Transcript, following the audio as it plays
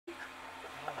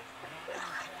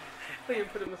You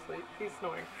put him asleep. He's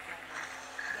snoring.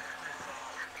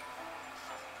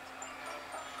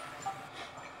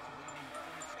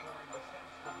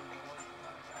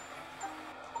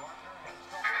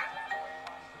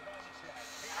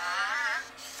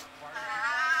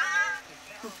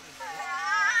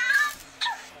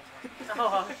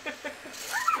 Oh,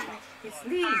 he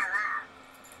sneezed.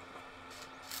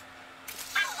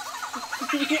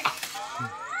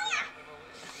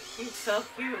 He's so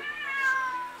cute.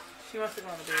 She wants to go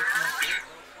in the basement.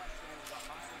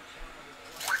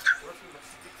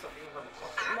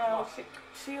 No,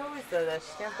 she always does that.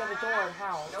 She stands by the door and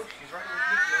howls. No, she's right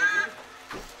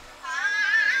in the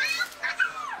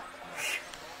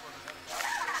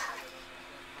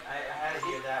I had to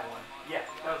hear that one. Yeah,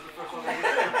 that was the first one.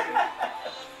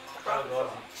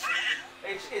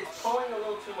 It's pulling a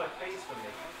little too much face for me.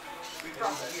 We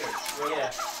dropped it here.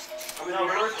 Yeah. I mean,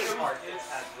 the first part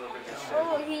has a little bit of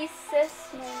Oh, he's so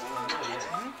small.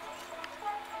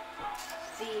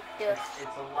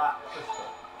 It's a lot crisper.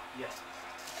 Yes.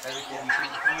 Everything you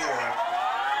can hear.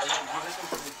 And then you listen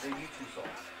to the YouTube song.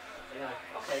 And you're like,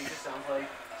 okay, this sounds like.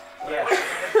 Yeah. And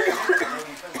then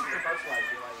you turn to the first slide,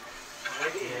 you're like,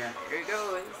 Yeah. Here he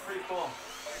goes. pretty cool.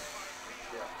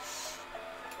 Yeah.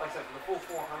 Like I said, for the full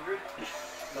 400,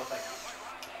 no thank you.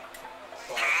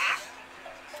 So,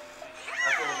 I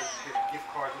feel like gift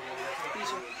cards and all that. These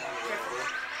are carefully.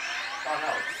 Oh,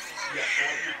 no. Yeah, so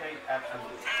what you pay,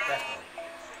 absolutely. Definitely.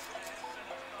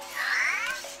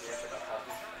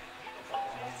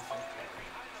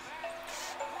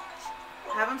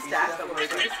 Have him stack them. We're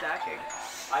just stacking.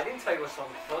 I didn't tell you what song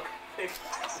to book. The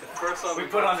first song We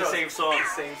put on the same song.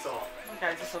 The same song.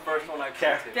 Okay, This is the first one I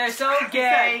picked. they're so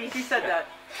gay. He said that.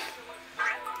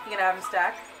 You gonna have him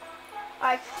stack?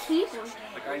 I keep him.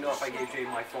 Like, I know if I gave Jay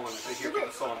my phone and said, here, pick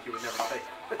a song, he would never take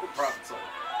the profit song.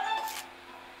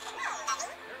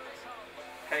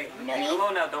 Hey, leave it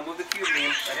alone now. Don't move the cube,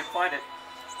 Liam. Let him find it.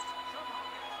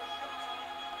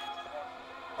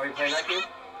 Are you playing that game?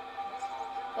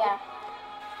 Yeah.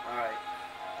 Alright.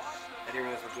 I didn't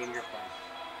realize what game you're playing.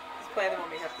 Just play the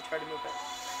one we have to try to move it.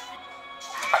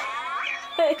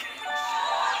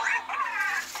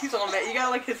 He's all mad. You got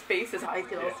like his face, his eyes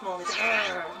get all small. He's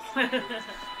like,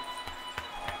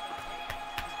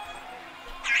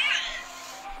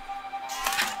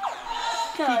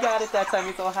 he got it that time.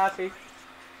 He's all happy.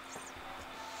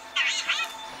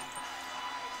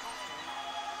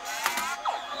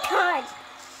 Todd.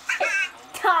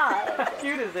 Todd. How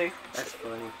cute is he? That's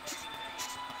funny.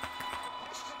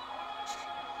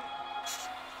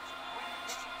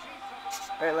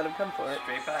 Alright, let him come for it.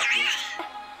 Straight back, dude.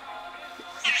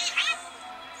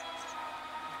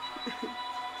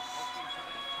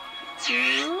 He's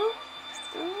cute.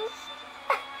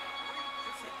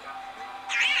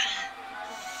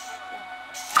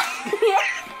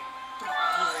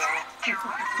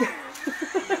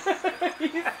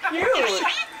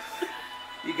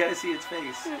 You gotta see its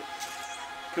face.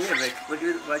 Come here, Vic. Look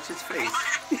at it. Watch its face.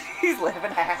 He's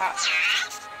laughing.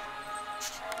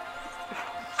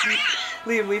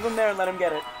 Liam, leave him there and let him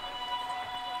get it.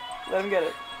 Let him get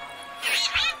it.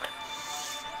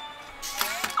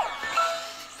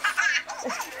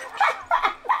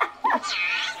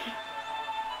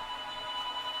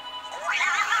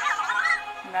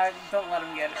 No, don't let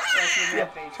him get it.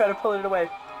 Yeah, try to pull it away.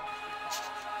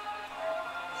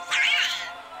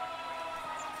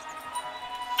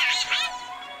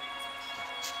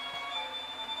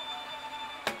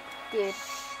 Dude.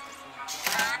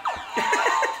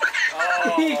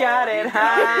 Oh, He got it.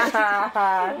 Ha ha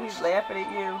ha. He's laughing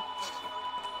at you.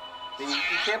 Then you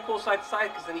can't pull side to side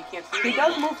because then he can't see He it.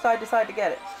 does move side to side to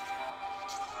get it.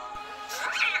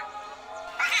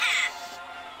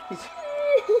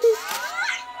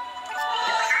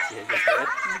 Yeah, get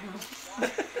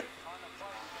that?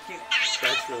 Cute.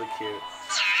 That's really cute.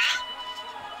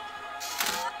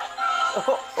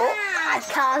 Ah,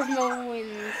 Cozmo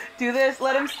wins. Do this.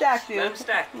 Let him stack, dude. Let him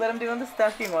stack. Let him do the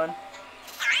stacking one.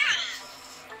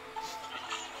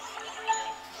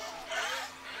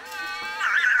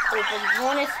 With a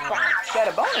bonus box. Got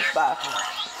a bonus box.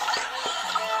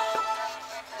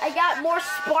 I got more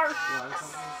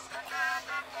sparks.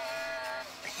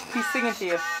 He's singing to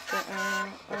you.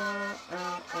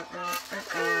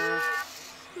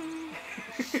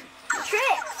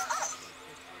 Tricks.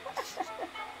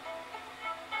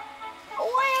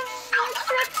 Oh, I have more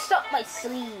tricks up my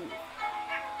sleeve.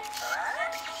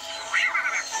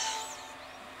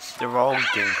 They're all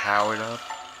getting powered up.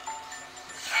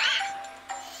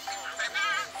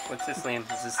 What's this, Liam?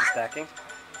 Is this the stacking?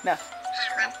 No.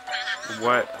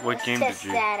 What game did Test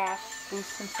you? that out.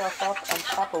 Boost himself up and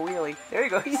pop a wheelie. There he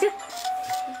goes.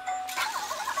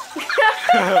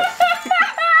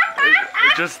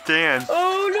 It just stands.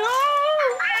 Oh no!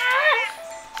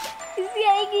 He's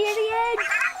hanging at the edge.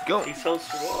 Go. He's so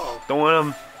small. Don't let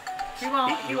him. He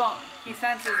won't. He won't. He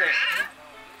senses it.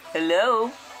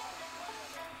 Hello.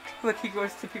 Look, he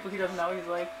goes to people he doesn't know. He's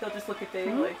like, he'll just look at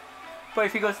Dave like. But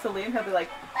if he goes to Liam, he'll be like,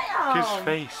 His "Bam."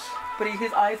 face. But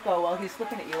his eyes go while he's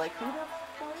looking at you like, who the fuck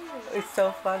are you? It's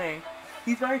so funny.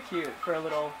 He's very cute for a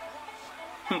little.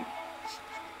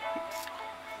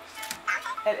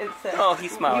 And it says, Oh, he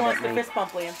smiled He wants at to me. fist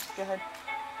bump Liam. Go ahead.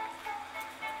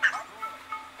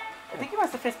 I think he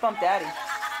wants to fist bump Daddy.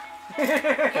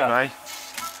 Nice.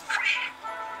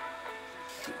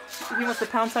 He wants to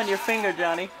pounce on your finger,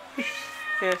 Johnny.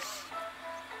 Here.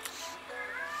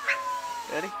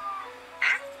 Ready?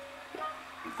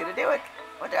 He's gonna do it.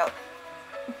 Watch out.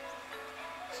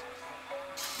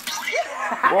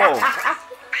 Whoa.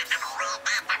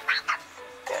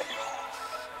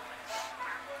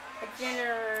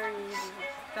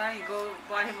 Johnny, go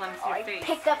buy him lemons to your face.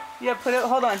 Pick up Yeah, put it.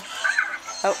 Hold on.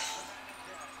 Oh,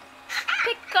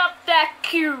 that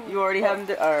cube. you already have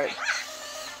him. All right.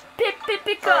 Pick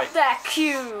All up right. that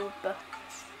cube.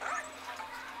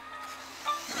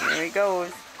 There he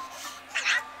goes.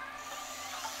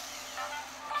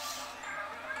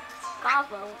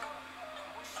 Cozmo.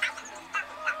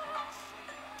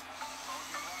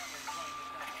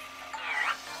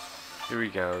 Here he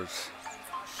goes.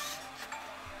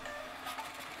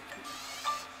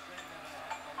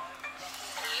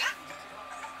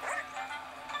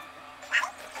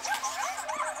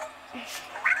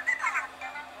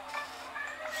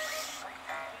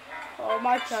 Oh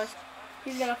my chest.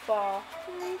 He's gonna fall.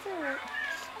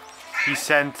 He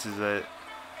senses it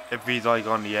if he's like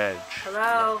on the edge.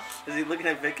 Hello. Is he looking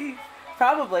at Vicky?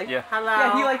 Probably. Yeah. Yeah,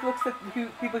 Yeah, he he like looks at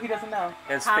people he doesn't know.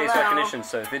 It's face Hello. recognition,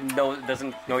 so if it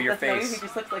doesn't know your Doesn't know you, face. he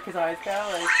just looks like his eyes go.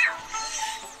 Like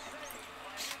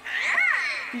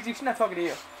he's not talking to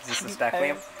you. Is this the stack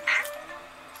Liam?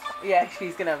 Yeah,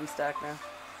 he's gonna have him stacked now.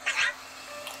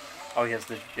 Oh, he has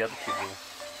the other two.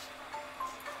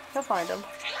 He'll find him.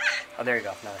 Oh, there you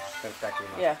go. No, it's stack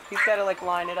Liam. Yeah, he's gotta like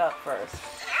line it up first.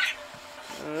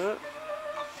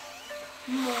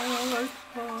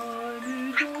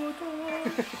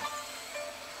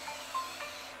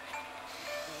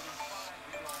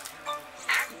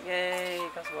 Yay,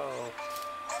 Cozmo.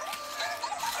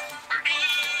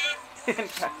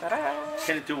 Ta-da.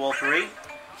 Can it do all three?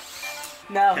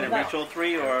 No, Can he's it not. reach all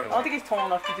three, or? I don't think he's tall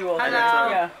enough to do all that. Hello.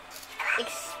 Yeah.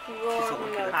 Explore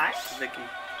mode. Hi, Vicky.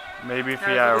 Maybe if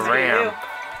he Look had a at ram. you.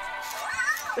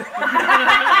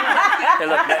 Hey,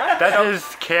 look, That's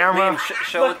his camera. Liam,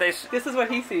 show Look, what they. This is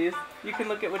what he sees. You can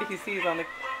look at what he sees on the.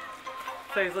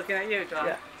 So he's looking at you, John.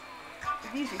 Yeah.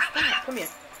 Easy, stop. Come here.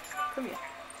 Come here.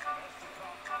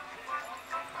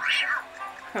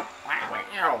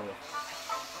 Wow.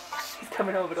 He's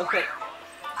coming over to look.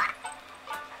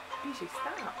 Easy,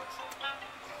 stop.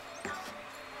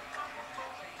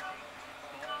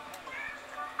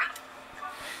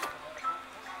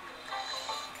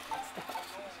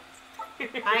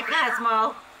 Hi,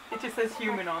 Cosmo. It just says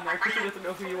human on there because he doesn't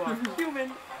know who you are.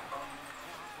 Human.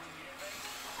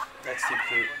 That's too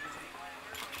cute.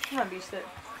 Come on, beach sit.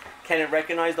 Can it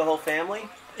recognize the whole family?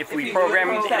 If we you program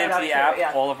do it, it we'll set it into up the to app, it,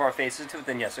 yeah. all of our faces to it,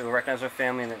 then yes, it will recognize our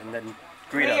family and then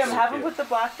greet Liam, us. have him put the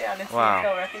block down and see Wow. if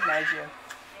they'll recognize you.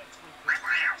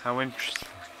 How interesting.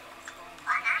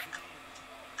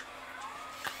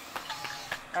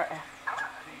 Alright.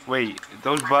 Wait,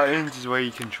 those buttons is where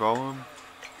you control them?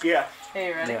 Yeah. Hey,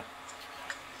 you ready? Yeah.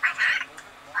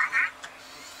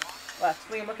 Watch,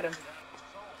 Liam, look at him.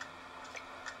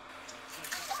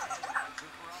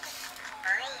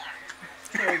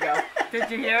 There we go. Did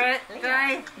you hear it,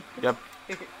 guy? Yep.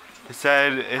 It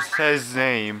says his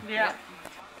name. Yeah.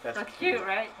 That's That's cute,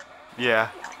 right? Yeah.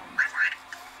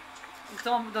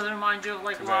 Does it remind you of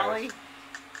like Wally?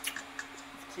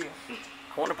 It's cute.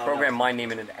 I want to program my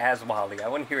name in it as Wally. I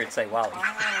want to hear it say Wally.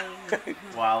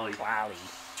 Wally. Wally.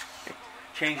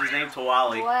 Change his name to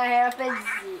Wally. What happens?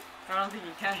 I don't think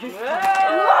you can.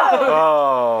 Whoa!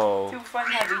 Oh. Too fun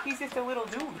heavy. He's just a little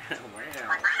dude.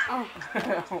 Wow.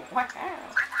 Wow.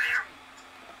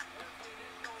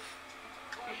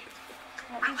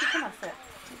 Come on, sit.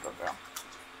 Good girl.